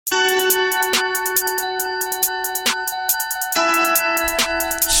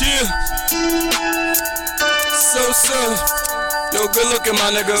Chill. So. Yo, good looking,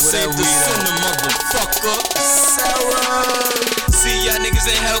 my nigga. Safe to send the motherfucker. Sour. See, y'all niggas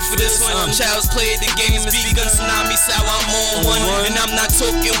ain't hell for this one. Child's played the game, it's begun. Tsunami sour, I'm on one. And I'm not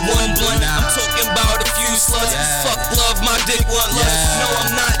talking one blunt, I'm talking about a few sluts. Fuck love, my dick want lust. No,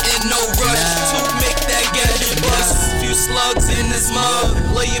 I'm not in no rush to make that gadget bust. Few slugs in this mug,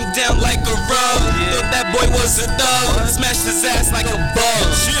 lay him down like a rug. Thought that boy was a thug, smashed his ass like a bug.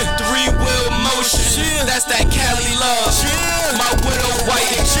 3-wheel motion, that's that Cali love. My widow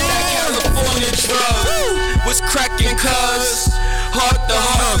white, that California drug. Was cracking cuz heart to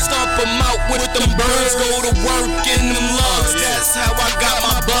heart, stomp 'em out with them birds, go to work in them lungs. That's how I got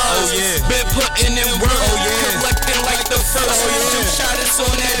my buzz. Been putting in work, collecting like the first. Two shotters on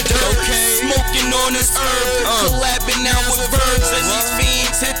that dirt, smoking on this herb, collabing now with birds. And these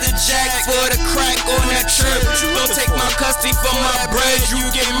fiends hit the jack for the crack on that chirp. Don't take my custody for my bread, you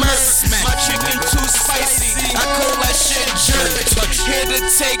get murked. My chicken too spicy, I call that shit jerk. Here to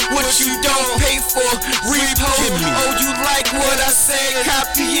take what you don't pay for, repost. Oh, you like what I said,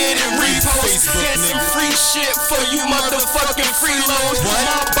 copy it and repost. Here's some free shit for you motherfucking freeloads. My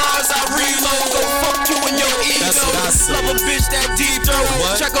bars I reload, go fuck you and your ego. Love a bitch that deep throat,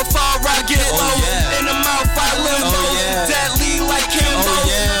 check how far I get low. In the mouth I limbo, deadly like Kimbo.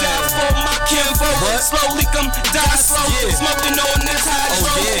 Die for my Kimbo, slowly come die slow. Smoking on this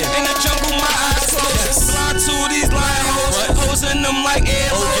hydro, in the jungle my eyes closed. Blind to these line hoes, hosing them like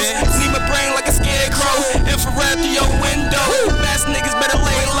arrows. Need my brain like a scarecrow, infrared through your window. Fast niggas better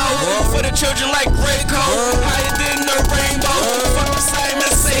lay low, for the children like Graco. Higher than the rainbow, fuck the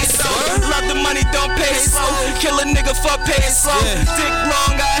Simon say so. Love the money, don't pay slow, kill a nigga for pay slow. Dick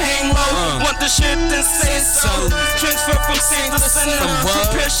long, I hang low, want the shit then say so. Transfer from saint to sinner,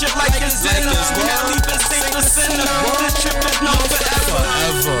 prepare shit like it's dinner. Now leaving saint to sinner, this trip is no forever.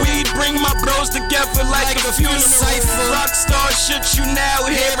 We bring my bros together like a funeral. Rockstar shit you now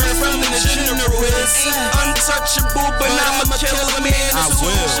hearing from the general. Ain't untouchable, but I'm a killer man. I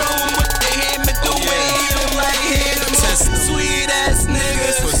will show them what they hear me doing, even like animals. Sweet ass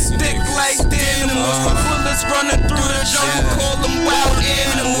niggas, thick like dynamos. Bullets running through the jungle, call them wild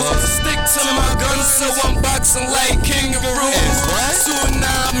animals. Stick to my guns, so I'm boxing like kangaroos.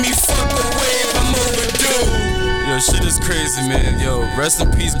 Tsunami, fuck the wave, I'm overdue. Yo, shit is crazy, man. Yo, rest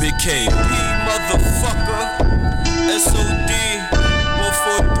in peace, Big K. Motherfucker, SOD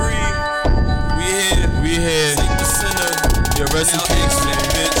 143. We here. Take the center. Yo, rest in peace, man.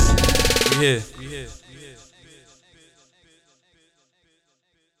 Bitch. We here.